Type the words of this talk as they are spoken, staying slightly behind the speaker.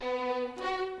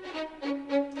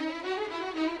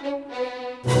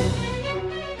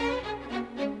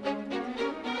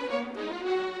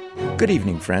Good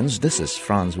evening, friends. This is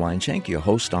Franz Weinschenk, your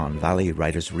host on Valley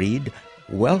Writers Read,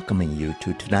 welcoming you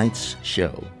to tonight's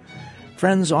show.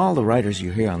 Friends, all the writers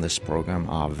you hear on this program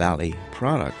are Valley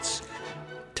products.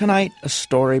 Tonight, a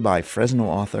story by Fresno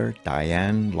author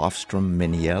Diane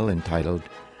Lofstrom-Miniel entitled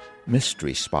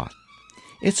Mystery Spot.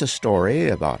 It's a story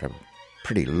about a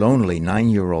pretty lonely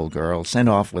 9-year-old girl sent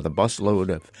off with a busload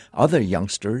of other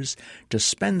youngsters to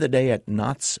spend the day at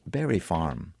Knott's Berry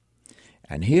Farm.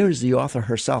 And here's the author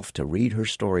herself to read her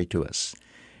story to us.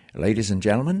 Ladies and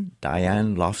gentlemen,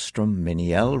 Diane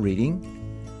Lofstrom-Miniel reading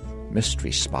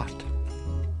Mystery Spot.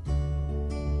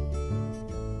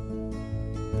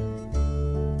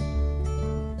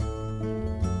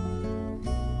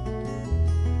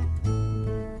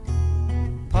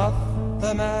 Puff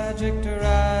the magic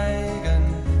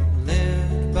dragon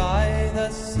lived by the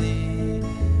sea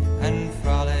and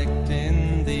frolicked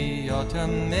in the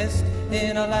autumn mist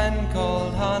in a land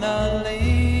called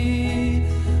Honolulu.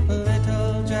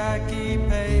 Little Jackie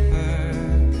Paper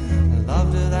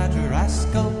loved that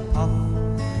rascal Puff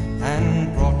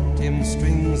and brought him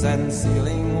strings and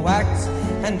sealing wax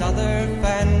and other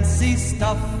fancy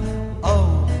stuff.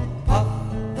 Oh, Puff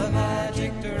the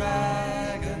magic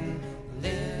dragon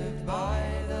lived by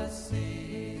the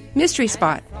sea. Mystery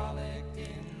Spot.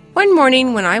 One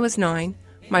morning when I was 9,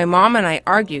 my mom and I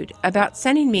argued about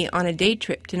sending me on a day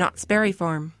trip to Knott's Berry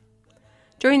Farm.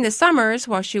 During the summers,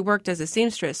 while she worked as a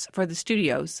seamstress for the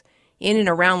studios in and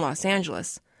around Los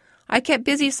Angeles, I kept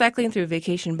busy cycling through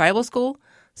Vacation Bible School,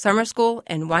 summer school,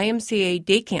 and YMCA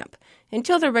day camp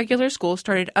until the regular school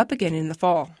started up again in the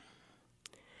fall.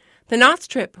 The Knott's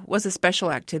trip was a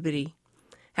special activity.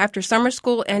 After summer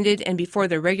school ended and before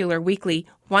the regular weekly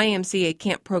YMCA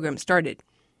camp program started.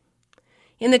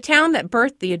 In the town that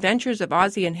birthed the adventures of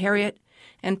Ozzie and Harriet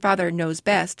and Father Knows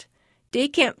Best, day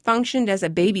camp functioned as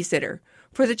a babysitter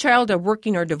for the child of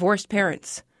working or divorced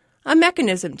parents, a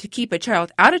mechanism to keep a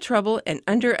child out of trouble and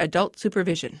under adult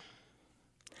supervision.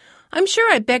 I'm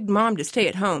sure I begged Mom to stay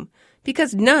at home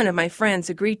because none of my friends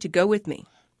agreed to go with me.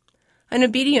 An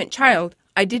obedient child,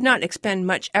 I did not expend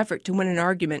much effort to win an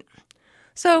argument.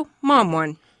 So, Mom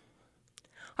won.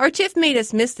 Our tiff made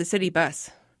us miss the city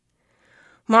bus.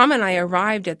 Mom and I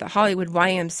arrived at the Hollywood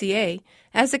YMCA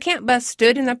as the camp bus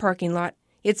stood in the parking lot,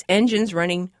 its engines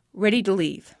running, ready to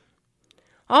leave.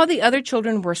 All the other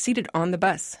children were seated on the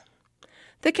bus.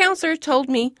 The counselor told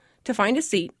me to find a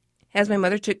seat as my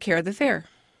mother took care of the fare.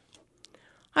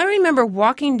 I remember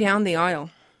walking down the aisle.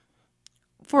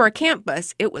 For a camp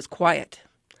bus, it was quiet.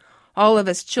 All of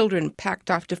us children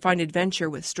packed off to find adventure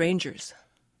with strangers.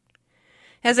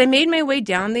 As I made my way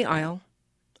down the aisle,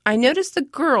 I noticed the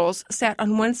girls sat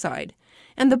on one side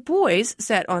and the boys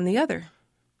sat on the other.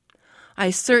 I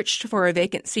searched for a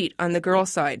vacant seat on the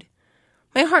girls' side,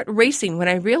 my heart racing when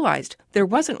I realized there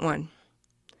wasn't one.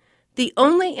 The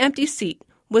only empty seat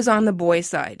was on the boys'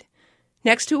 side,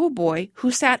 next to a boy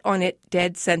who sat on it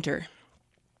dead center.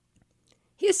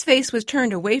 His face was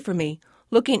turned away from me,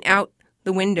 looking out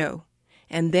the window,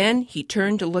 and then he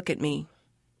turned to look at me.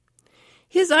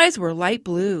 His eyes were light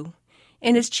blue,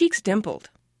 and his cheeks dimpled.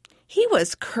 He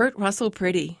was Kurt Russell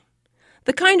pretty,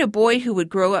 the kind of boy who would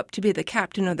grow up to be the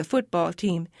captain of the football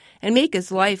team and make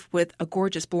his life with a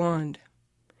gorgeous blonde.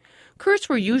 Kurts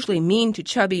were usually mean to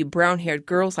chubby, brown-haired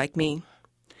girls like me.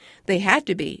 They had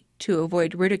to be to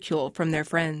avoid ridicule from their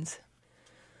friends.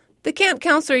 The camp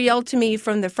counselor yelled to me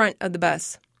from the front of the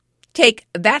bus, "Take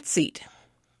that seat."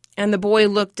 And the boy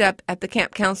looked up at the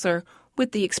camp counselor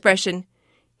with the expression,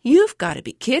 "You've got to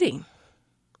be kidding."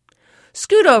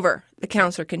 "Scoot over," the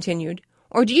counselor continued,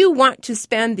 "or do you want to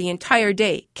spend the entire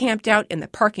day camped out in the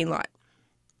parking lot?"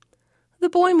 The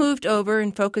boy moved over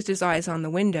and focused his eyes on the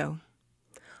window.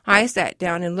 I sat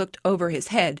down and looked over his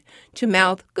head to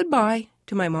mouth goodbye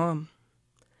to my mom.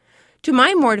 To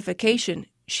my mortification,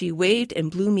 she waved and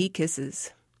blew me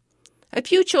kisses. A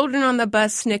few children on the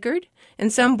bus snickered,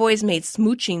 and some boys made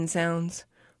smooching sounds,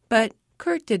 but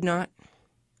Kurt did not.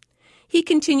 He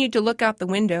continued to look out the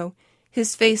window,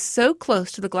 his face so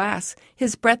close to the glass,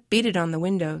 his breath beaded on the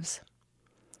windows.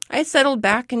 I settled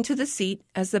back into the seat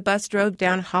as the bus drove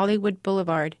down Hollywood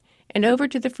Boulevard and over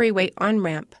to the freeway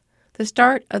on-ramp, the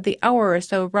start of the hour or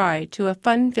so ride to a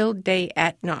fun-filled day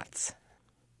at Knott's.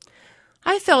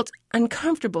 I felt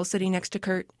uncomfortable sitting next to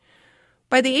Kurt.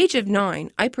 By the age of 9,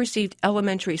 I perceived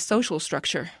elementary social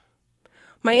structure.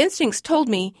 My instincts told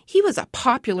me he was a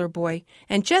popular boy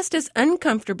and just as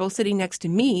uncomfortable sitting next to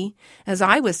me as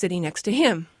I was sitting next to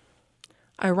him.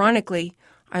 Ironically,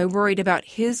 I worried about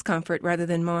his comfort rather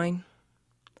than mine.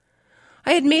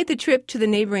 I had made the trip to the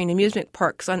neighboring amusement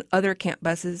parks on other camp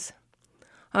buses.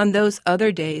 On those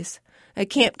other days, a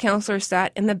camp counselor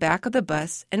sat in the back of the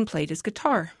bus and played his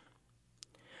guitar.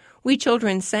 We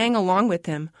children sang along with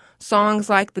him, songs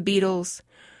like the Beatles,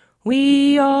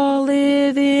 "We all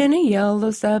live in a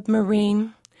yellow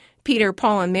submarine," Peter,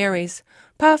 Paul, and Mary's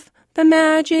 "Puff the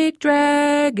Magic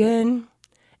Dragon,"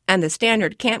 and the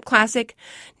standard camp classic,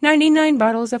 99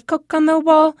 bottles of Coke on the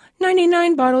wall,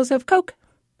 99 bottles of Coke.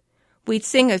 We'd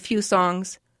sing a few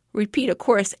songs, repeat a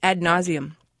chorus ad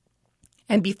nauseum,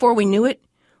 and before we knew it,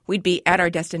 we'd be at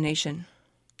our destination.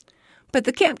 But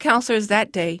the camp counselors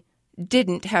that day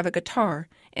didn't have a guitar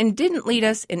and didn't lead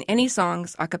us in any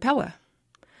songs a cappella.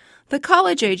 The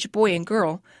college-age boy and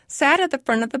girl sat at the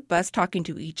front of the bus talking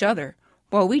to each other,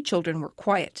 while we children were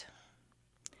quiet.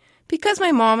 Because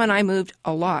my mom and I moved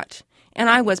a lot, and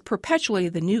I was perpetually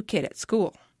the new kid at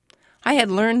school, I had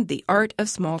learned the art of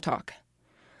small talk.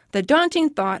 The daunting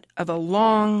thought of a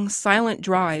long, silent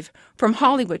drive from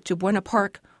Hollywood to Buena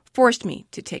Park forced me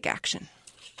to take action.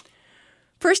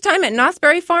 "First time at Knott's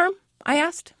Berry Farm?" I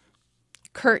asked.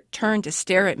 Kurt turned to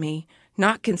stare at me,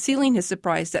 not concealing his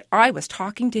surprise that I was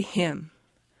talking to him.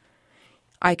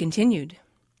 I continued.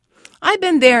 "I've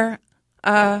been there,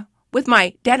 with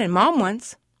my dad and mom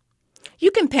once.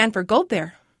 You can pan for gold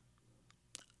there."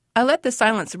 I let the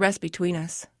silence rest between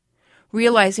us,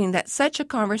 realizing that such a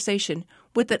conversation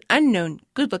with an unknown,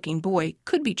 good-looking boy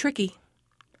could be tricky.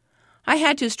 I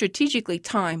had to strategically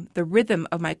time the rhythm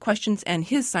of my questions and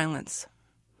his silence.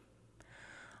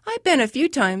 "I've been a few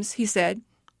times," he said,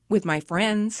 "with my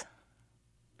friends."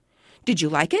 "Did you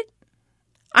like it?"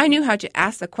 I knew how to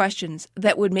ask the questions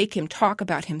that would make him talk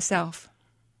about himself.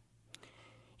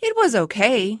 "It was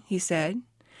okay," he said.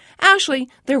 "Actually,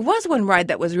 there was one ride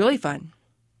that was really fun."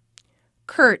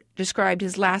 Kurt described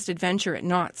his last adventure at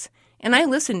Knott's, and I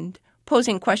listened,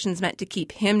 posing questions meant to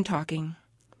keep him talking.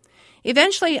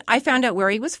 Eventually, I found out where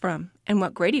he was from and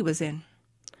what grade he was in.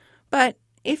 But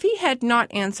if he had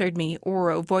not answered me or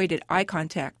avoided eye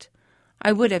contact,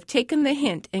 I would have taken the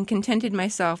hint and contented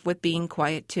myself with being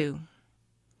quiet too.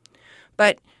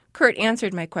 But Kurt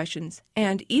answered my questions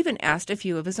and even asked a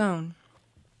few of his own.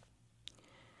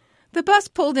 The bus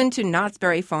pulled into Knott's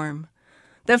Berry Farm,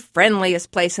 the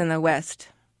friendliest place in the West.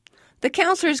 The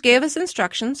counselors gave us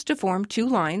instructions to form 2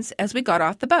 lines as we got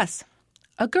off the bus,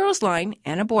 a girls' line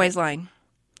and a boys' line.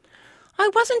 I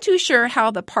wasn't too sure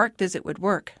how the park visit would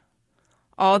work.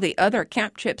 All the other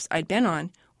camp trips I'd been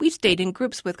on, we stayed in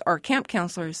groups with our camp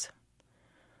counselors.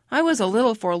 I was a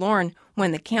little forlorn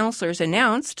when the counselors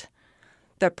announced,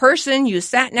 "The person you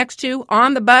sat next to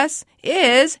on the bus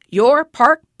is your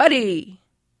park buddy."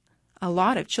 A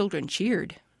lot of children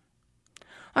cheered.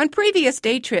 On previous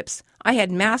day trips, I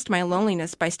had masked my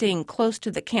loneliness by staying close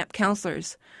to the camp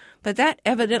counselors, but that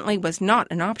evidently was not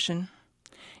an option.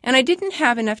 And I didn't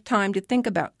have enough time to think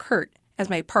about Kurt as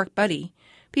my park buddy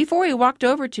before he walked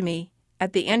over to me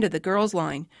at the end of the girls'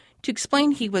 line to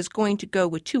explain he was going to go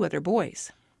with 2 other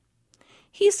boys.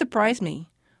 He surprised me,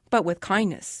 but with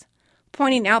kindness,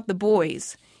 pointing out the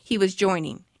boys he was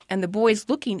joining and the boys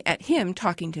looking at him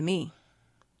talking to me.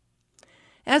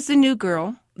 As the new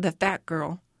girl, the fat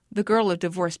girl, the girl of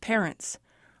divorced parents,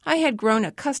 I had grown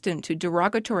accustomed to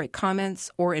derogatory comments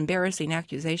or embarrassing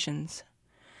accusations.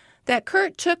 That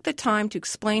Kurt took the time to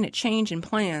explain a change in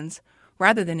plans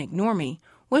rather than ignore me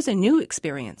was a new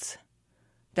experience.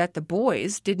 That the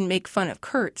boys didn't make fun of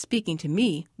Kurt speaking to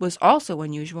me was also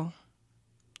unusual.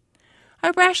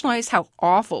 I rationalized how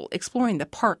awful exploring the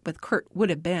park with Kurt would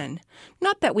have been,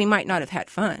 not that we might not have had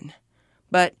fun,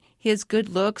 but his good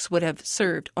looks would have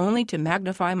served only to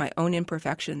magnify my own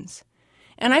imperfections,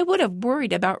 and I would have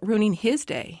worried about ruining his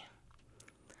day.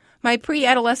 My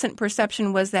pre-adolescent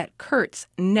perception was that Kurtz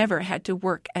never had to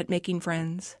work at making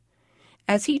friends.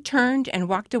 As he turned and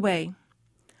walked away,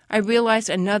 I realized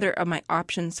another of my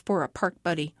options for a park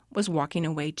buddy was walking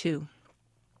away too.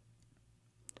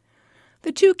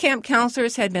 The 2 camp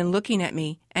counselors had been looking at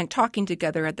me and talking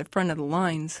together at the front of the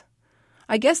lines.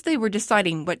 I guess they were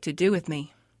deciding what to do with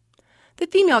me. The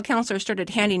female counselor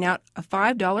started handing out a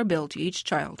 $5 bill to each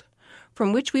child,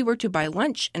 from which we were to buy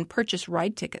lunch and purchase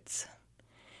ride tickets.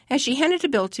 As she handed a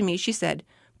bill to me, she said,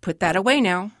 "Put that away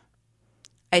now."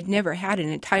 I'd never had an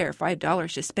entire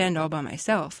 $5 to spend all by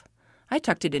myself. I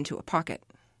tucked it into a pocket.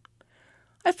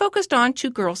 I focused on 2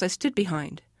 girls I stood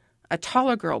behind, a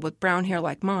taller girl with brown hair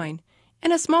like mine,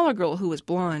 and a smaller girl who was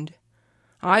blonde.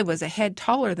 I was a head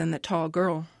taller than the tall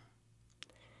girl.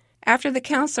 After the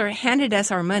counselor handed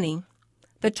us our money,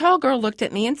 the tall girl looked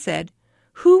at me and said,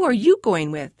 "Who are you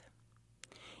going with?"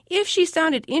 If she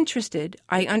sounded interested,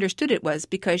 I understood it was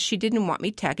because she didn't want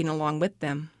me tagging along with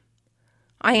them.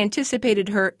 I anticipated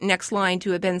her next line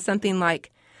to have been something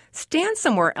like, Stand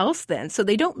somewhere else then, so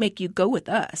they don't make you go with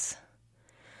us."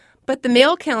 But the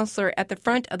male counselor at the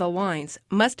front of the lines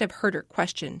must have heard her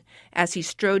question as he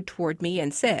strode toward me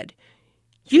and said,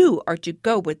 "You are to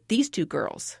go with these two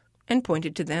girls," and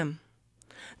pointed to them.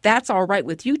 "That's all right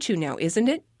with you two now, isn't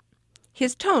it?"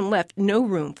 His tone left no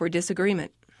room for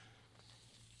disagreement.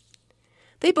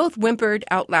 They both whimpered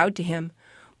out loud to him,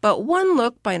 but one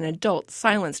look by an adult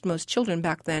silenced most children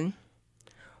back then.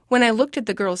 When I looked at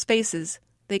the girls' faces,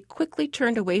 they quickly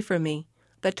turned away from me,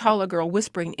 the taller girl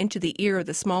whispering into the ear of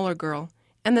the smaller girl,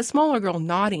 and the smaller girl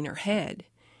nodding her head.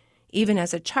 Even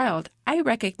as a child, I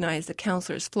recognized the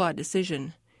counselor's flawed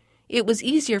decision. It was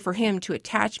easier for him to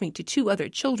attach me to two other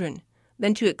children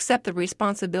than to accept the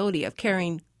responsibility of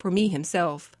caring for me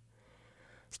himself.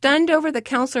 Stunned over the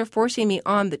counselor forcing me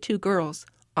on the two girls,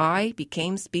 I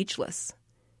became speechless.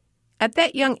 At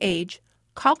that young age,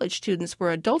 college students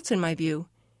were adults in my view,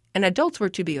 and adults were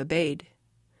to be obeyed.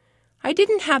 I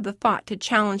didn't have the thought to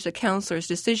challenge the counselor's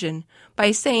decision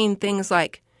by saying things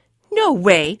like, "No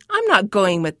way, I'm not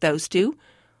going with those two.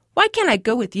 Why can't I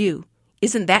go with you?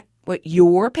 Isn't that what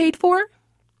you're paid for?"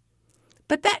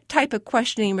 But that type of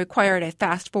questioning required a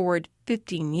fast-forward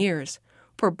 15 years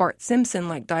for Bart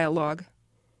Simpson-like dialogue.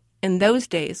 In those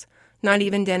days, not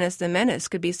even Dennis the Menace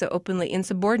could be so openly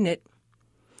insubordinate.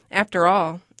 After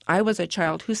all, I was a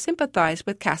child who sympathized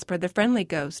with Casper the Friendly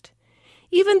Ghost.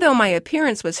 Even though my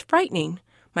appearance was frightening,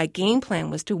 my game plan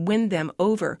was to win them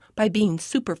over by being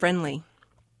super friendly.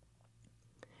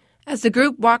 As the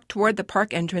group walked toward the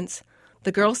park entrance,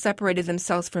 the girls separated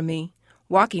themselves from me,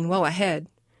 walking well ahead.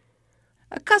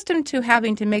 Accustomed to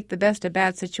having to make the best of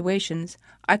bad situations,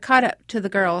 I caught up to the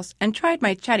girls and tried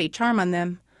my chatty charm on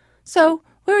them. "So,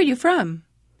 where are you from?"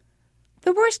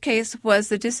 The worst case was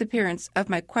the disappearance of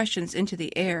my questions into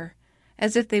the air,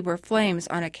 as if they were flames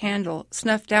on a candle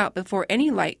snuffed out before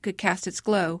any light could cast its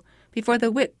glow, before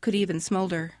the wick could even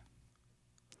smolder.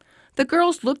 The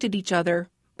girls looked at each other,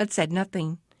 but said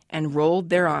nothing, and rolled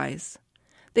their eyes.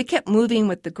 They kept moving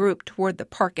with the group toward the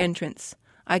park entrance.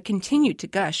 I continued to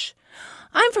gush.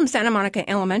 "I'm from Santa Monica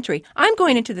Elementary. I'm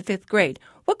going into the 5th grade.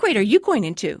 What grade are you going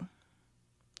into?"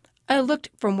 I looked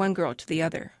from one girl to the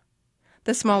other.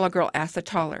 The smaller girl asked the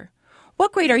taller,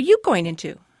 "What grade are you going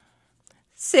into?"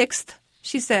 "6th,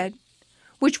 she said,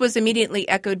 which was immediately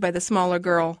echoed by the smaller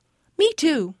girl. "Me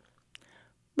too."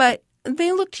 But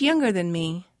they looked younger than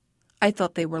me. I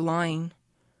felt they were lying.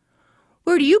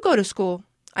 "Where do you go to school?"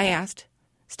 I asked,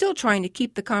 still trying to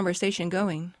keep the conversation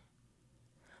going.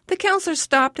 The counselor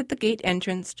stopped at the gate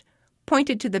entrance,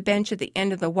 pointed to the bench at the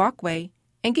end of the walkway,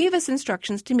 and gave us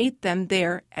instructions to meet them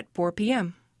there at 4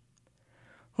 p.m.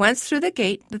 Once through the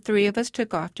gate, the three of us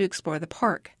took off to explore the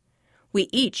park. We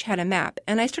each had a map,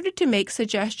 and I started to make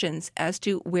suggestions as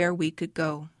to where we could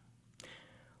go.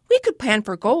 "We could pan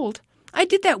for gold. I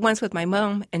did that once with my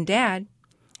mom and dad.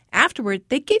 Afterward,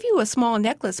 they give you a small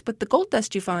necklace with the gold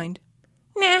dust you find."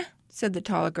 "Nah," said the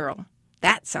taller girl.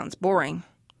 "That sounds boring."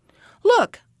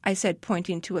 "Look," I said,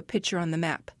 pointing to a picture on the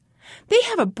map. "They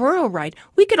have a burro ride.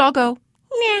 We could all go."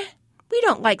 "Nah, we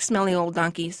don't like smelly old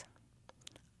donkeys."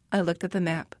 I looked at the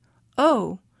map.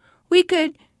 "Oh, we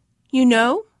could—" "You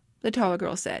know," the taller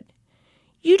girl said,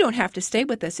 "you don't have to stay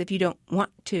with us if you don't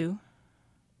want to."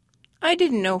 I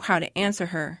didn't know how to answer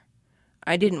her.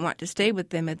 I didn't want to stay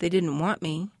with them if they didn't want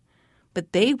me,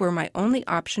 but they were my only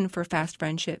option for fast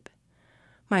friendship.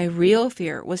 My real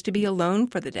fear was to be alone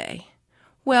for the day.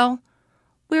 "Well,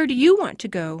 where do you want to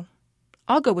go?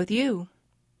 I'll go with you."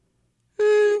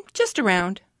 Just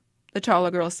around," the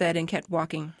taller girl said and kept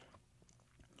walking.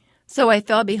 So I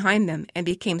fell behind them and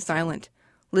became silent,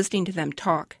 listening to them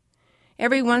talk.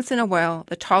 Every once in a while,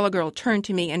 the taller girl turned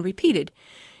to me and repeated,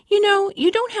 "You know,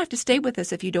 you don't have to stay with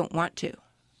us if you don't want to."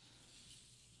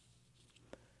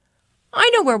 "I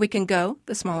know where we can go,"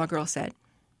 the smaller girl said.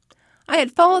 I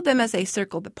had followed them as they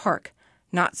circled the park,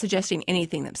 not suggesting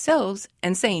anything themselves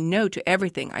and saying no to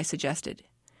everything I suggested.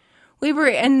 We were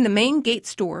in the main gate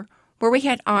store, where we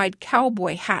had eyed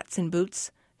cowboy hats and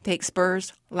boots, fake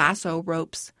spurs, lasso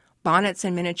ropes, bonnets,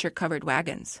 and miniature-covered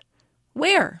wagons.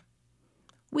 "Where?"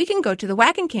 "We can go to the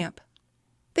wagon camp."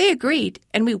 They agreed,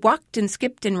 and we walked and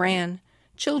skipped and ran,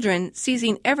 children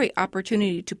seizing every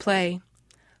opportunity to play,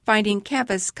 finding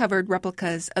canvas-covered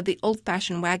replicas of the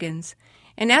old-fashioned wagons,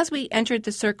 and as we entered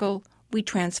the circle, we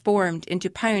transformed into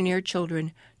pioneer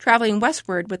children, traveling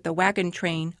westward with the wagon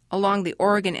train along the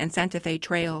Oregon and Santa Fe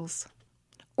trails.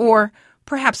 Or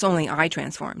perhaps only I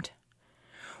transformed.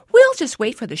 "We'll just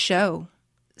wait for the show,"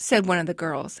 said one of the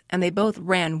girls, and they both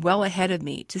ran well ahead of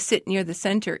me to sit near the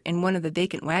center in one of the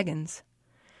vacant wagons.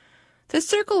 The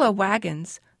circle of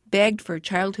wagons begged for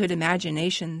childhood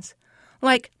imaginations,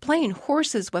 like playing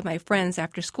horses with my friends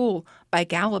after school by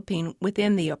galloping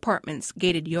within the apartment's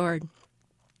gated yard,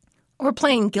 or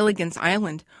playing Gilligan's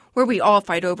Island, where we all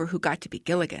fight over who got to be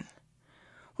Gilligan.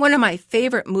 One of my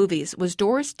favorite movies was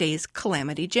Doris Day's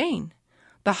Calamity Jane,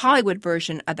 the Hollywood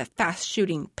version of the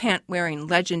fast-shooting, pant-wearing,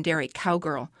 legendary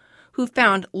cowgirl who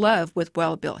found love with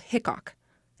Wild Bill Hickok,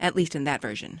 at least in that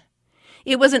version.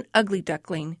 It was an ugly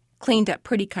duckling, cleaned-up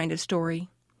pretty kind of story.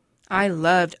 I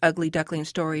loved ugly duckling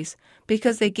stories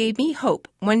because they gave me hope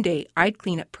one day I'd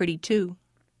clean up pretty too.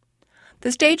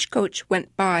 The stagecoach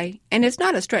went by, and it's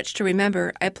not a stretch to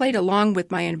remember I played along with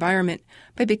my environment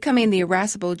by becoming the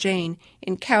irascible Jane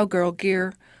in cowgirl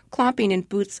gear, clomping in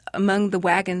boots among the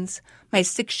wagons, my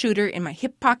six-shooter in my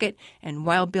hip pocket, and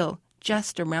Wild Bill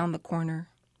just around the corner.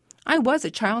 I was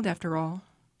a child after all.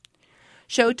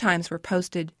 Show times were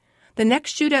posted. The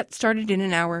next shootout started in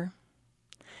an hour.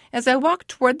 As I walked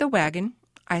toward the wagon,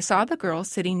 I saw the girls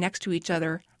sitting next to each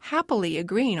other, happily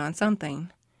agreeing on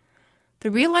something.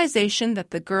 The realization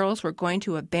that the girls were going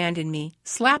to abandon me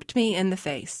slapped me in the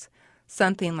face,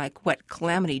 something like what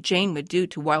Calamity Jane would do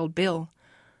to Wild Bill.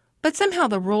 But somehow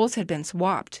the roles had been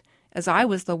swapped, as I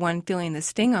was the one feeling the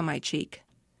sting on my cheek.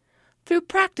 Through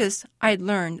practice, I'd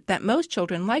learned that most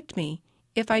children liked me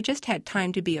if I just had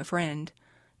time to be a friend,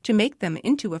 to make them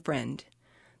into a friend.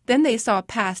 Then they saw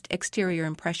past exterior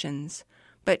impressions,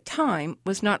 but time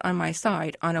was not on my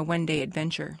side on a one-day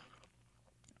adventure.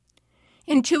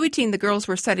 Intuiting the girls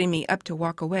were setting me up to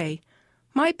walk away,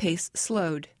 my pace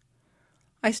slowed.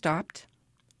 I stopped,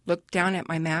 looked down at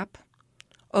my map,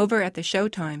 over at the show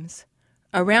times,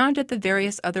 around at the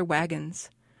various other wagons,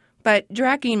 but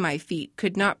dragging my feet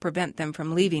could not prevent them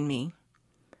from leaving me.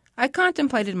 I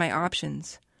contemplated my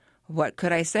options. What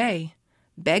could I say?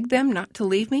 Beg them not to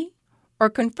leave me? Or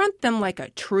confront them like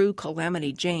a true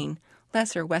Calamity Jane,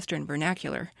 lesser Western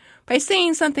vernacular, by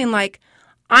saying something like,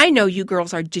 "I know you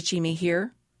girls are ditching me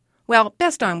here. Well,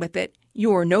 best on with it.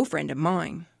 You're no friend of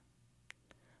mine."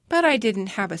 But I didn't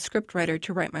have a scriptwriter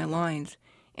to write my lines,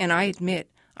 and I admit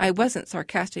I wasn't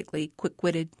sarcastically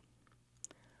quick-witted.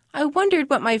 I wondered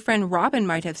what my friend Robin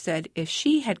might have said if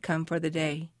she had come for the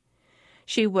day.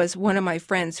 She was one of my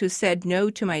friends who said no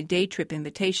to my day trip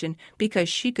invitation because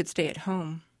she could stay at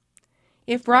home.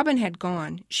 If Robin had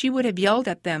gone, she would have yelled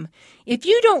at them, "If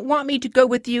you don't want me to go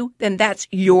with you, then that's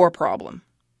your problem."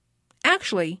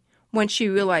 Actually, when she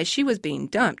realized she was being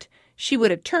dumped, she would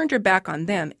have turned her back on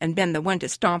them and been the one to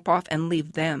stomp off and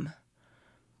leave them.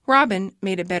 Robin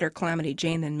made a better Calamity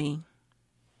Jane than me.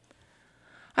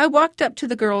 I walked up to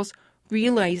the girls,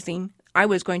 realizing I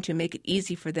was going to make it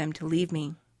easy for them to leave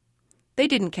me. They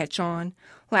didn't catch on,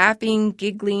 laughing,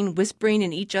 giggling, whispering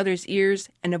in each other's ears,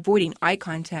 and avoiding eye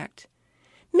contact.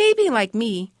 Maybe, like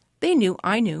me, they knew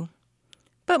I knew.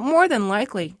 But more than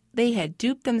likely, they had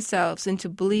duped themselves into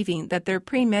believing that their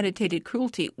premeditated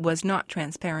cruelty was not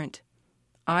transparent.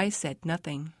 I said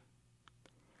nothing.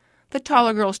 The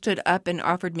taller girl stood up and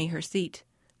offered me her seat.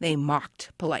 They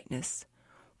mocked politeness.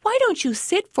 "Why don't you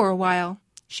sit for a while?"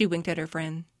 She winked at her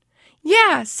friend.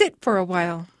 "Yeah, sit for a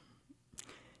while."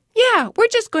 "Yeah, we're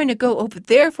just going to go over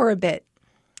there for a bit."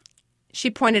 She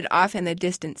pointed off in the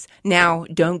distance. "Now,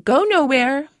 don't go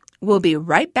nowhere. We'll be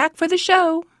right back for the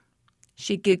show."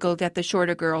 She giggled at the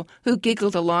shorter girl, who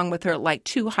giggled along with her like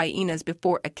two hyenas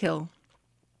before a kill.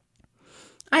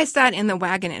 I sat in the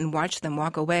wagon and watched them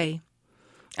walk away.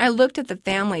 I looked at the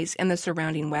families in the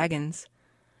surrounding wagons.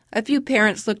 A few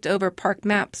parents looked over park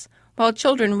maps, while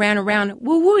children ran around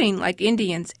woo-wooing like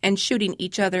Indians and shooting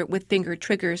each other with finger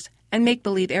triggers and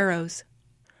make-believe arrows.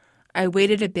 I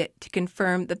waited a bit to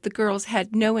confirm that the girls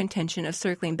had no intention of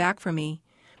circling back for me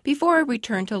before I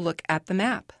returned to look at the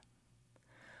map.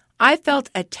 I felt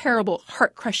a terrible,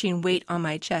 heart-crushing weight on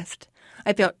my chest.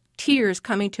 I felt tears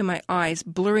coming to my eyes,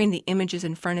 blurring the images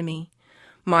in front of me.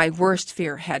 My worst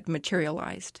fear had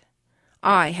materialized.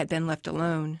 I had been left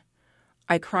alone.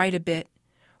 I cried a bit,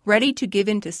 ready to give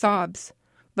in to sobs,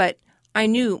 but I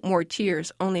knew more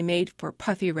tears only made for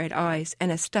puffy red eyes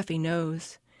and a stuffy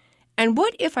nose. And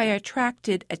what if I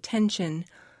attracted attention?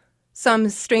 Some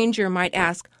stranger might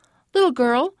ask, "Little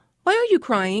girl, why are you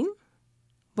crying?"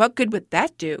 What good would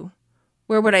that do?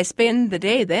 Where would I spend the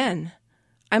day then?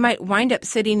 I might wind up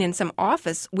sitting in some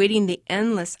office waiting the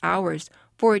endless hours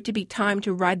for it to be time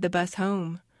to ride the bus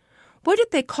home. What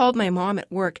if they called my mom at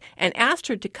work and asked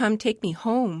her to come take me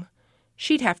home?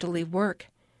 She'd have to leave work.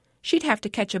 She'd have to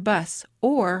catch a bus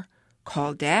or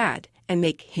call Dad and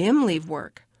make him leave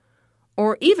work.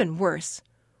 Or even worse,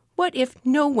 what if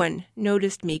no one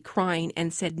noticed me crying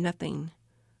and said nothing?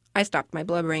 I stopped my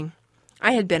blubbering.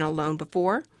 I had been alone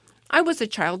before. I was a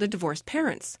child of divorced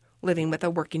parents, living with a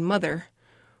working mother.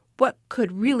 what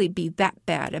could really be that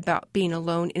bad about being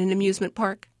alone in an amusement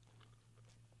park?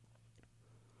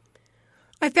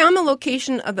 I found the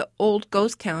location of the old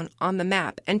ghost town on the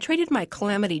map and traded my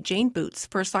Calamity Jane boots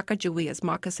for Sacagawea's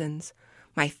moccasins,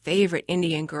 my favorite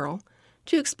Indian girl,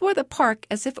 to explore the park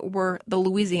as if it were the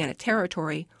Louisiana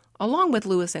Territory, along with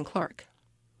Lewis and Clark.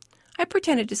 I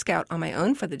pretended to scout on my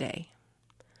own for the day.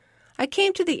 I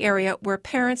came to the area where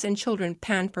parents and children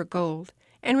panned for gold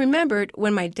and remembered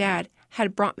when my dad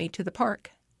had brought me to the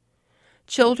park.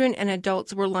 Children and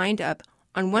adults were lined up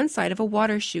on one side of a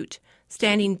water chute,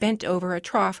 standing bent over a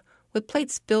trough with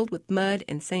plates filled with mud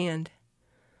and sand.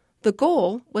 The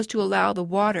goal was to allow the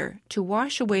water to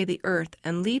wash away the earth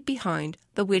and leave behind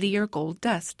the Whittier gold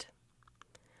dust.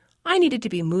 I needed to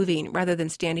be moving rather than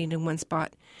standing in one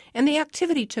spot, and the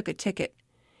activity took a ticket,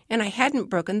 and I hadn't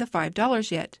broken the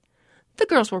 $5 yet. The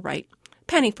girls were right.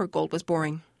 Panning for gold was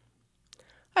boring.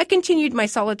 I continued my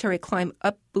solitary climb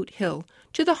up Boot Hill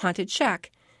to the haunted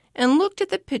shack and looked at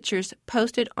the pictures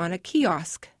posted on a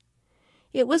kiosk.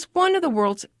 It was one of the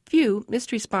world's few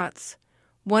mystery spots,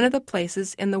 one of the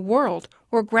places in the world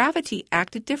where gravity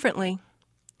acted differently.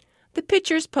 The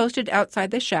pictures posted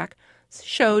outside the shack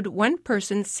showed one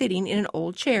person sitting in an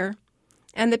old chair,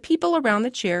 and the people around the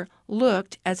chair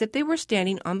looked as if they were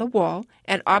standing on the wall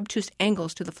at obtuse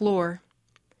angles to the floor.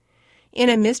 In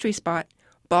a mystery spot,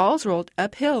 balls rolled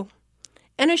uphill,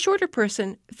 and a shorter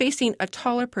person facing a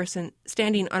taller person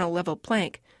standing on a level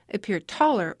plank appeared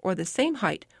taller or the same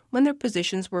height when their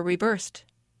positions were reversed.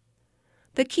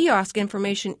 The kiosk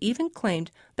information even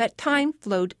claimed that time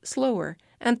flowed slower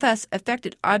and thus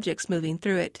affected objects moving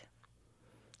through it.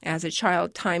 As a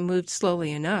child, time moved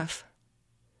slowly enough.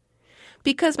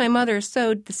 Because my mother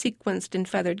sewed the sequenced and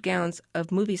feathered gowns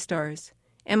of movie stars,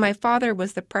 and my father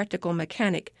was the practical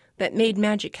mechanic that made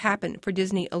magic happen for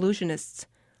Disney illusionists,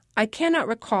 I cannot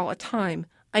recall a time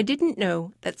I didn't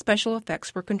know that special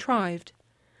effects were contrived.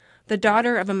 The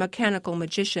daughter of a mechanical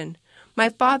magician, my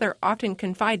father often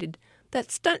confided that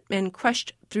stuntmen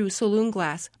crushed through saloon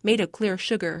glass made of clear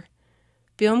sugar.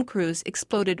 Film crews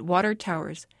exploded water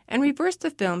towers and reversed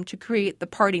the film to create the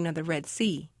parting of the Red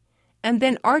Sea, and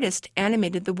then artists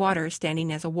animated the water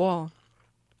standing as a wall.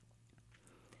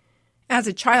 As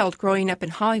a child growing up in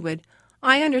Hollywood,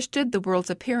 I understood the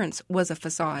world's appearance was a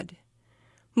facade.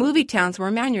 Movie towns were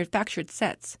manufactured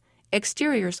sets,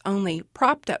 exteriors only,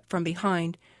 propped up from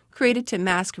behind, created to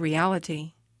mask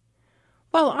reality.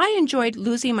 While I enjoyed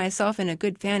losing myself in a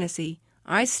good fantasy,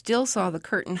 I still saw the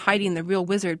curtain hiding the real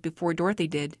wizard before Dorothy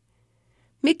did.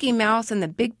 Mickey Mouse and the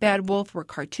Big Bad Wolf were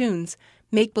cartoons,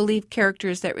 make-believe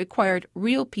characters that required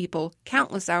real people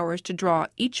countless hours to draw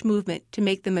each movement to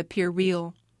make them appear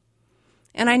real.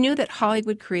 And I knew that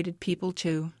Hollywood created people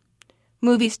too.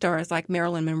 Movie stars like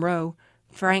Marilyn Monroe,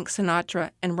 Frank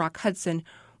Sinatra, and Rock Hudson,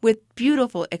 with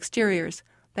beautiful exteriors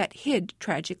that hid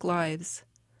tragic lives.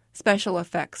 Special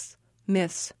effects,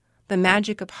 myths, the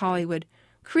magic of Hollywood,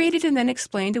 created and then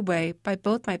explained away by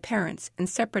both my parents in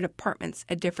separate apartments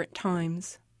at different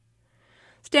times.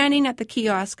 Standing at the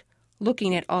kiosk,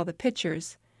 looking at all the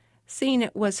pictures, seeing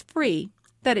it was free,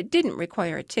 that it didn't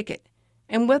require a ticket,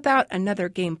 and without another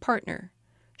game partner,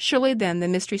 surely then the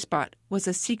mystery spot was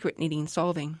a secret needing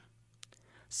solving.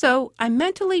 So I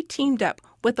mentally teamed up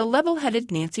with the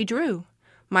level-headed Nancy Drew,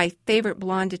 my favorite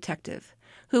blonde detective,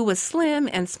 who was slim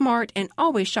and smart and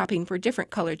always shopping for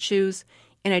different colored shoes,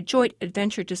 in a joint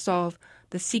adventure to solve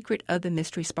the secret of the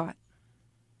mystery spot.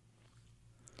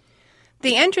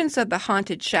 The entrance of the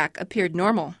haunted shack appeared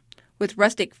normal, with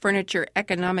rustic furniture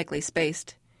economically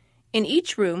spaced. In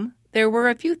each room, there were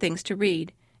a few things to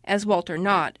read, as Walter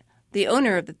Knott, the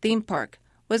owner of the theme park,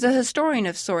 was a historian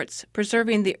of sorts,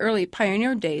 preserving the early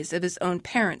pioneer days of his own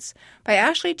parents by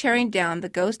actually tearing down the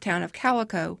ghost town of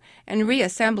Calico and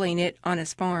reassembling it on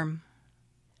his farm.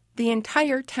 The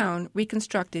entire town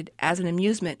reconstructed as an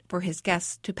amusement for his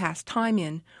guests to pass time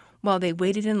in while they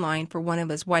waited in line for one of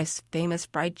his wife's famous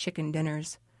fried chicken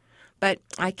dinners. But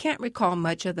I can't recall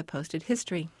much of the posted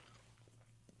history.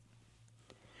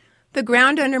 The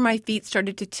ground under my feet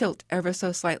started to tilt ever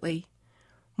so slightly,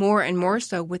 more and more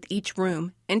so with each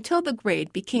room, until the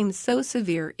grade became so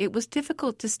severe it was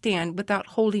difficult to stand without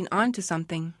holding on to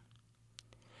something.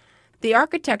 The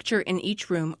architecture in each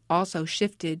room also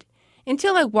shifted,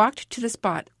 until I walked to the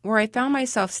spot where I found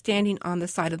myself standing on the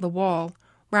side of the wall,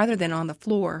 rather than on the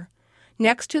floor,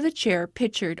 next to the chair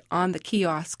pictured on the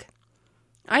kiosk.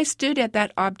 I stood at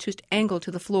that obtuse angle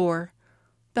to the floor.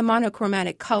 The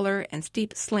monochromatic color and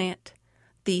steep slant,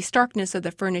 the starkness of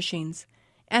the furnishings,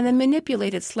 and the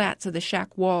manipulated slats of the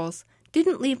shack walls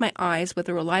didn't leave my eyes with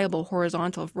a reliable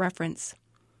horizontal reference.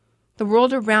 The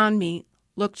world around me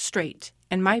looked straight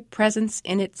and my presence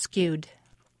in it skewed.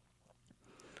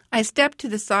 I stepped to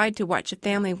the side to watch a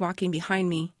family walking behind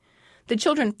me. The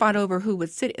children fought over who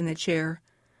would sit in the chair.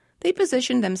 They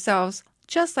positioned themselves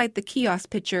just like the kiosk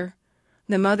picture.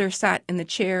 The mother sat in the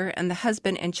chair, and the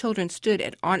husband and children stood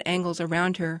at odd angles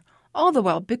around her, all the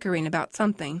while bickering about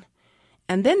something.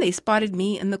 And then they spotted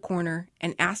me in the corner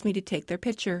and asked me to take their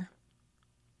picture.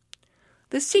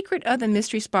 The secret of the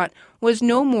mystery spot was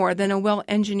no more than a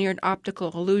well-engineered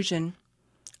optical illusion.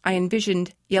 I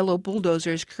envisioned yellow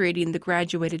bulldozers creating the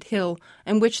graduated hill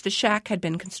on which the shack had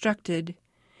been constructed.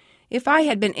 If I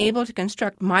had been able to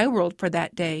construct my world for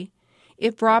that day,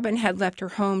 if Robin had left her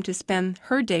home to spend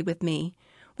her day with me,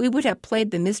 we would have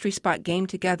played the mystery spot game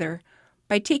together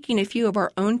by taking a few of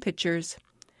our own pictures.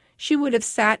 She would have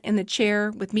sat in the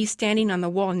chair with me standing on the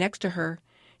wall next to her.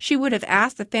 She would have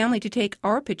asked the family to take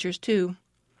our pictures too.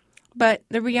 But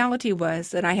the reality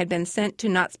was that I had been sent to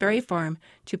Knott's Berry Farm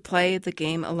to play the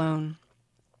game alone.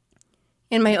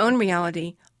 In my own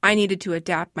reality, I needed to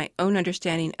adapt my own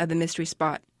understanding of the mystery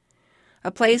spot, a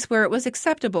place where it was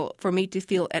acceptable for me to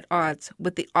feel at odds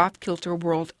with the off-kilter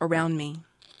world around me.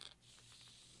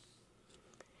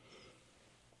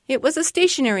 It was a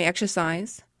stationary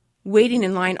exercise, waiting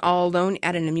in line all alone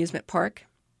at an amusement park.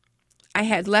 I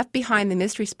had left behind the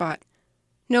mystery spot,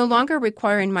 no longer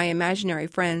requiring my imaginary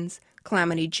friends,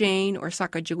 Calamity Jane or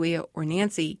Sacagawea or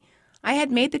Nancy. I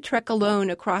had made the trek alone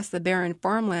across the barren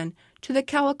farmland to the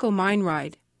Calico Mine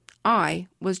ride. I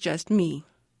was just me.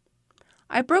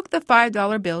 I broke the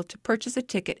 $5 bill to purchase a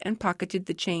ticket and pocketed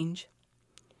the change.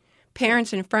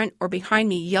 Parents in front or behind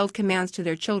me yelled commands to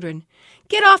their children.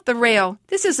 "Get off the rail!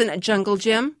 This isn't a jungle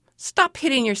gym! Stop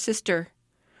hitting your sister!"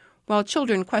 While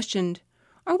children questioned,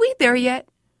 "Are we there yet?"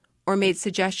 or made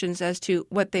suggestions as to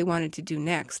what they wanted to do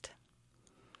next.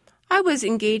 I was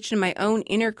engaged in my own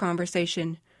inner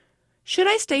conversation. Should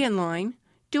I stay in line?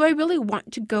 Do I really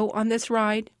want to go on this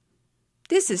ride?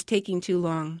 This is taking too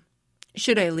long.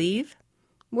 Should I leave?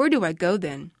 Where do I go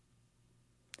then?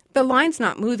 The line's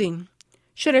not moving.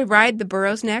 Should I ride the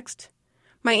burros next?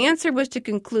 My answer was to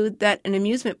conclude that an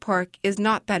amusement park is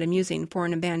not that amusing for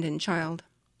an abandoned child.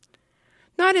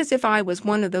 Not as if I was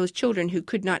one of those children who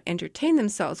could not entertain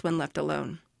themselves when left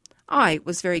alone. I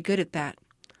was very good at that.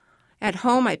 At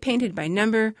home I painted by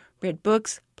number, read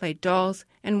books, played dolls,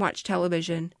 and watched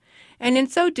television, and in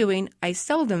so doing I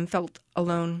seldom felt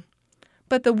alone.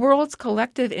 But the world's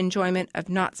collective enjoyment of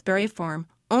Knott's Berry Farm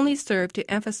only served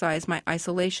to emphasize my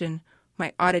isolation,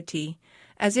 my oddity,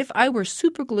 as if I were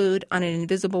superglued on an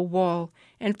invisible wall,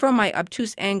 and from my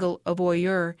obtuse angle a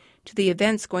voyeur to the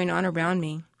events going on around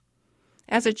me.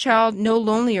 As a child, no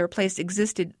lonelier place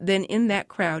existed than in that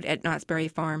crowd at Knott's Berry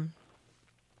Farm.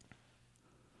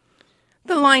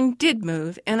 The line did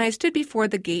move, and I stood before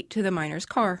the gate to the miner's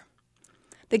car.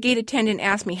 The gate attendant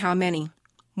asked me how many.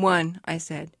 1, I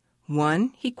said.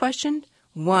 1? He questioned.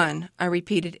 1, I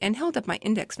repeated, and held up my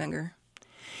index finger.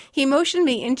 He motioned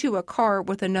me into a car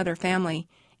with another family,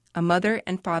 a mother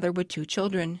and father with 2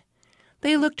 children.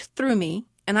 They looked through me,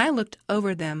 and I looked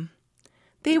over them.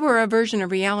 They were a version of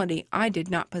reality I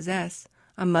did not possess,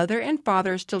 a mother and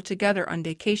father still together on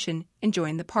vacation,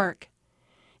 enjoying the park.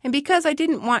 And because I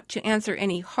didn't want to answer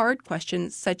any hard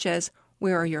questions such as,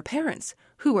 "Where are your parents?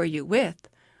 Who are you with?"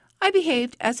 I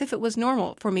behaved as if it was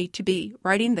normal for me to be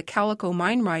riding the Calico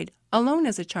Mine ride alone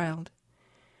as a child.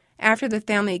 After the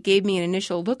family gave me an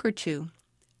initial look or two,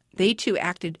 they too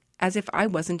acted as if I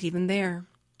wasn't even there.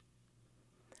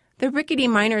 The rickety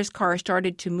miner's car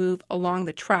started to move along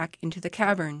the track into the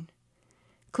cavern.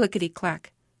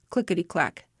 Clickety-clack,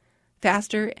 clickety-clack,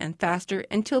 faster and faster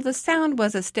until the sound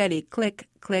was a steady click,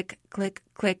 click, click,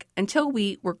 click, until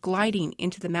we were gliding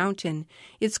into the mountain,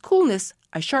 its coolness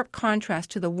a sharp contrast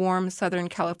to the warm Southern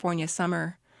California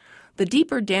summer. The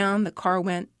deeper down the car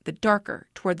went, the darker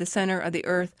toward the center of the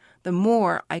earth, the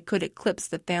more I could eclipse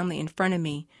the family in front of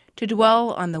me, to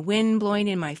dwell on the wind blowing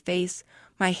in my face,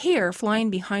 my hair flying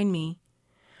behind me.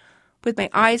 With my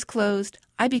eyes closed,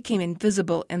 I became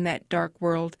invisible in that dark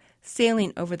world,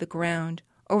 sailing over the ground,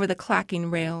 over the clacking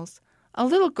rails, a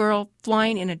little girl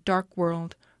flying in a dark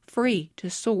world, free to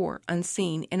soar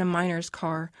unseen in a miner's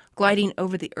car, gliding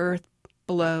over the earth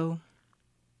below.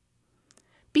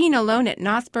 Being alone at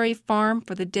Knott's Berry Farm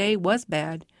for the day was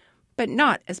bad, but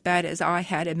not as bad as I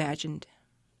had imagined.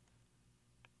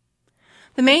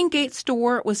 The main gate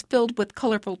store was filled with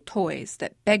colorful toys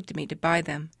that begged me to buy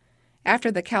them.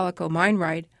 After the Calico Mine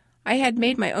ride, I had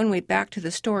made my own way back to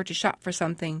the store to shop for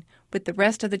something, with the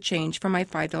rest of the change from my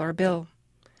 $5 bill.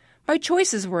 My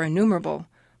choices were innumerable,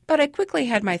 but I quickly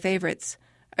had my favorites.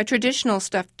 A traditional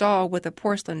stuffed doll with a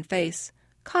porcelain face,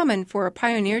 common for a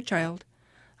pioneer child.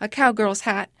 a cowgirl's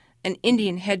hat, an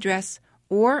Indian headdress,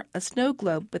 or a snow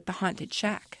globe with the haunted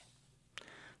shack.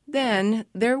 Then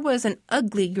there was an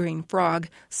ugly green frog,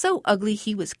 so ugly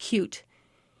he was cute.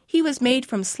 He was made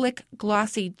from slick,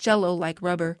 glossy, jello-like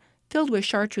rubber, filled with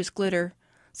chartreuse glitter,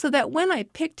 so that when I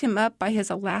picked him up by his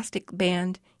elastic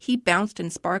band, he bounced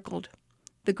and sparkled.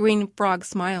 The green frog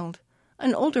smiled,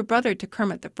 an older brother to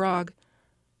Kermit the Frog.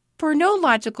 For no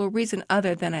logical reason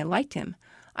other than I liked him,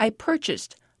 I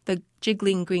purchased the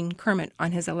jiggling green Kermit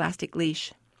on his elastic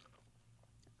leash.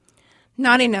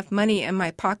 Not enough money in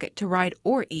my pocket to ride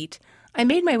or eat, I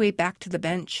made my way back to the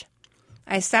bench.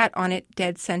 I sat on it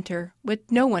dead center,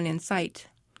 with no one in sight.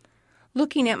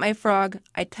 Looking at my frog,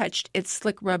 I touched its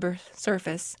slick rubber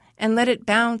surface and let it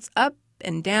bounce up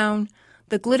and down,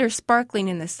 the glitter sparkling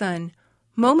in the sun,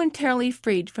 momentarily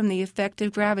freed from the effect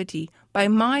of gravity by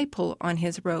my pull on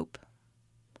his rope.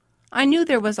 I knew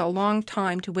there was a long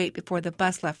time to wait before the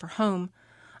bus left for home.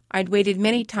 I'd waited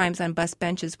many times on bus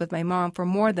benches with my mom for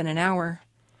more than an hour.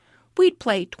 We'd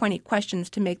play 20 questions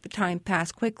to make the time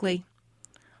pass quickly.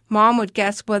 Mom would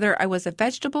guess whether I was a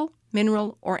vegetable,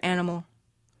 mineral, or animal.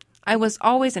 I was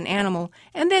always an animal,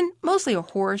 and then mostly a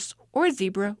horse, or a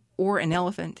zebra, or an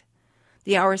elephant.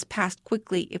 The hours passed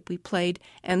quickly if we played,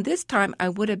 and this time I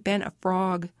would have been a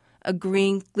frog, a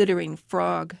green, glittering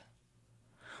frog.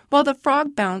 While the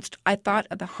frog bounced, I thought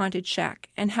of the haunted shack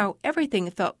and how everything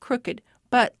felt crooked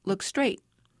but looked straight.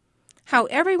 How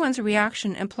everyone's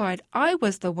reaction implied I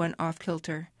was the one off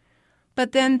kilter.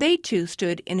 But then they too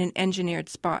stood in an engineered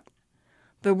spot.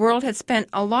 The world had spent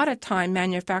a lot of time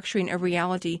manufacturing a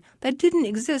reality that didn't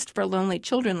exist for lonely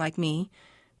children like me,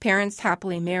 parents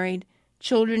happily married,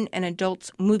 children and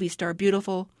adults movie star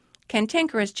beautiful,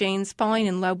 cantankerous Janes falling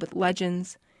in love with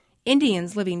legends,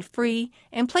 Indians living free,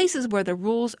 and places where the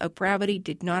rules of gravity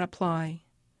did not apply.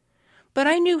 But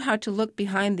I knew how to look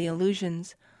behind the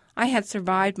illusions. I had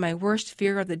survived my worst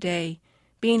fear of the day,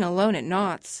 being alone at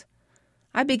Knott's.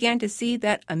 I began to see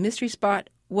that a mystery spot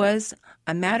was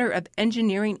a matter of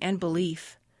engineering and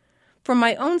belief. From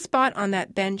my own spot on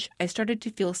that bench, I started to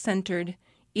feel centered,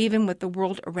 even with the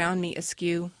world around me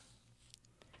askew.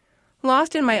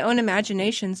 Lost in my own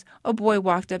imaginations, a boy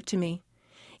walked up to me.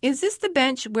 "Is this the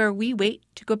bench where we wait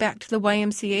to go back to the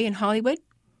YMCA in Hollywood?"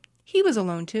 He was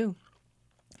alone, too.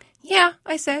 "Yeah,"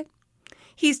 I said.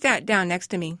 He sat down next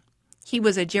to me. He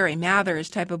was a Jerry Mathers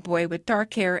type of boy with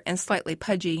dark hair and slightly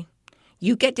pudgy.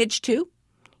 "You get ditched, too?"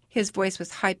 His voice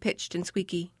was high-pitched and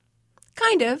squeaky.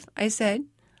 "Kind of," I said.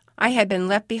 I had been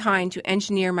left behind to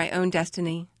engineer my own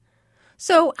destiny.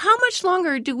 "So how much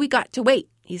longer do we got to wait?"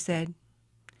 he said.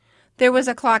 There was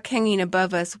a clock hanging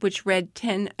above us which read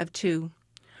 10 of 2.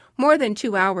 More than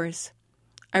 2 hours.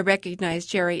 I recognized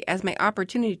Jerry as my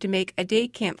opportunity to make a day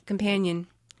camp companion.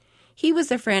 He was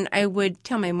the friend I would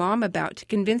tell my mom about to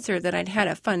convince her that I'd had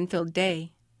a fun-filled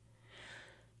day.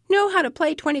 "Know how to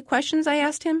play 20 questions?" I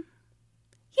asked him.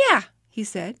 "Yeah," he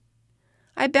said.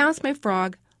 I bounced my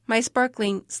frog, my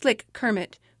sparkling, slick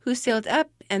Kermit, who sailed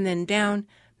up and then down,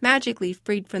 magically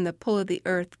freed from the pull of the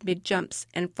earth mid-jumps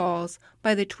and falls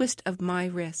by the twist of my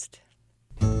wrist.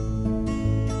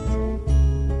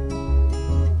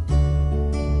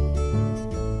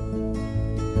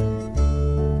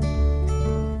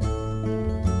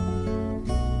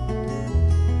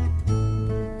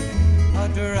 A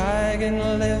dragon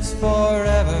lives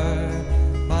forever,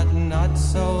 but not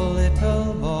so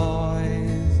little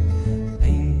boys.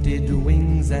 Painted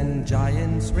wings and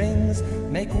giant's rings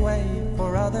make way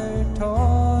for other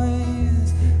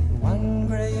toys. One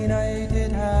gray night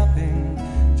it happened,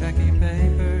 Jackie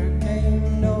Paper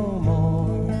came no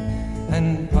more,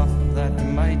 and Puff, that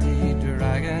mighty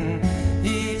dragon,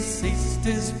 he ceased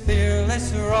his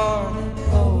fearless roar.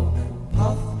 Oh,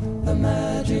 Puff, the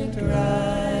magic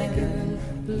dragon,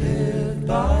 lived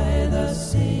by the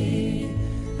sea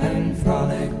and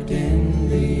frolicked in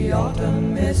the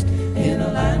autumn mist in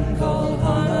a land called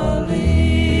Honolulu.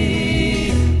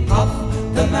 Puff,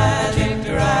 the magic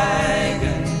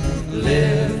dragon,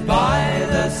 lived by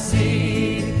the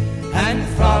sea and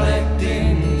frolicked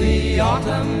in the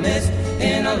autumn mist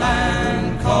in a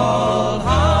land called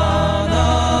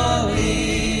Honolulu.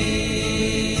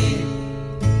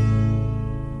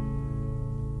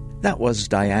 That was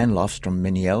Diane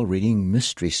Lofstrom-Miniel reading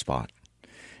Mystery Spot.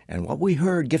 And what we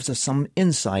heard gives us some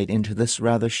insight into this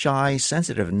rather shy,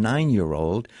 sensitive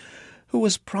 9-year-old who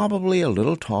was probably a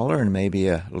little taller and maybe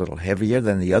a little heavier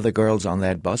than the other girls on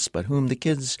that bus, but whom the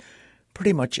kids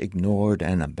pretty much ignored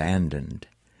and abandoned.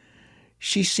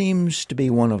 She seems to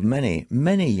be one of many,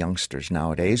 many youngsters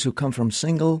nowadays who come from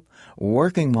single,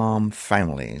 working mom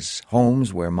families,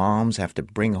 homes where moms have to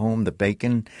bring home the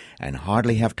bacon and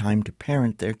hardly have time to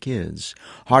parent their kids,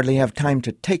 hardly have time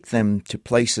to take them to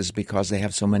places because they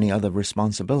have so many other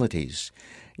responsibilities.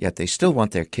 Yet they still want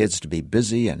their kids to be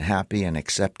busy and happy and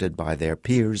accepted by their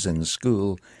peers in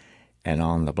school and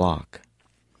on the block.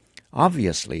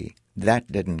 Obviously,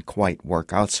 that didn't quite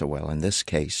work out so well in this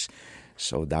case.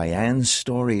 So Diane's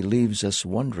story leaves us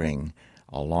wondering,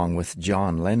 along with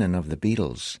John Lennon of the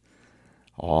Beatles,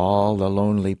 all the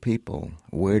lonely people,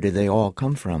 where do they all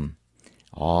come from?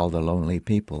 All the lonely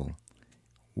people,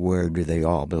 where do they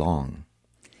all belong?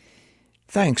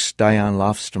 Thanks, Diane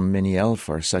Lofstrom-Miniel,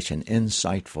 for such an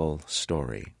insightful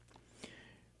story.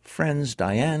 Friends,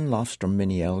 Diane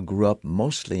Lofstrom-Miniel grew up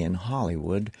mostly in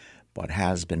Hollywood, but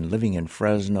has been living in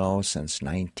Fresno since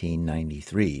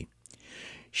 1993.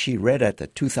 She read at the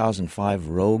 2005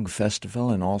 Rogue Festival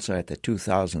and also at the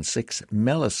 2006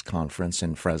 Mellis Conference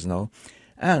in Fresno,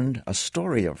 and a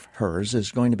story of hers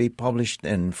is going to be published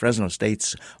in Fresno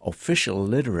State's official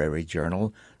literary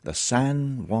journal, the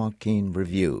San Joaquin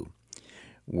Review.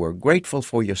 We're grateful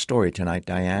for your story tonight,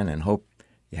 Diane, and hope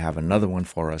you have another one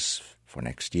for us for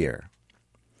next year.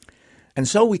 And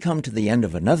so we come to the end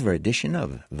of another edition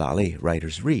of Valley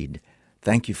Writers Read.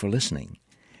 Thank you for listening.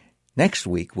 Next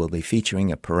week, we'll be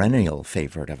featuring a perennial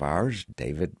favorite of ours,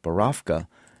 David Borofka.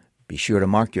 Be sure to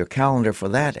mark your calendar for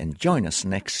that and join us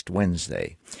next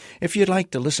Wednesday. If you'd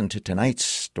like to listen to tonight's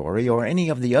story or any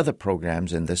of the other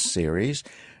programs in this series,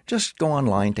 just go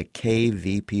online to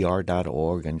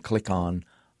kvpr.org and click on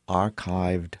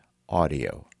Archived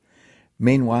Audio.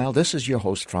 Meanwhile, this is your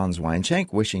host, Franz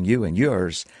Weinschenk, wishing you and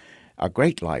yours a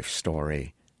great life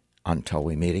story until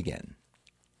we meet again.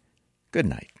 Good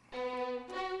night.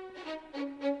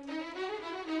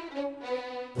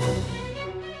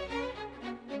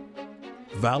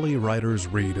 Valley Writers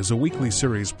Read is a weekly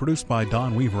series produced by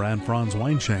Don Weaver and Franz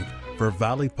Weinschenk for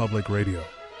Valley Public Radio.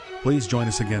 Please join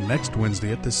us again next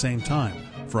Wednesday at the same time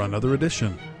for another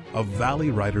edition of Valley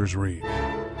Writers Read.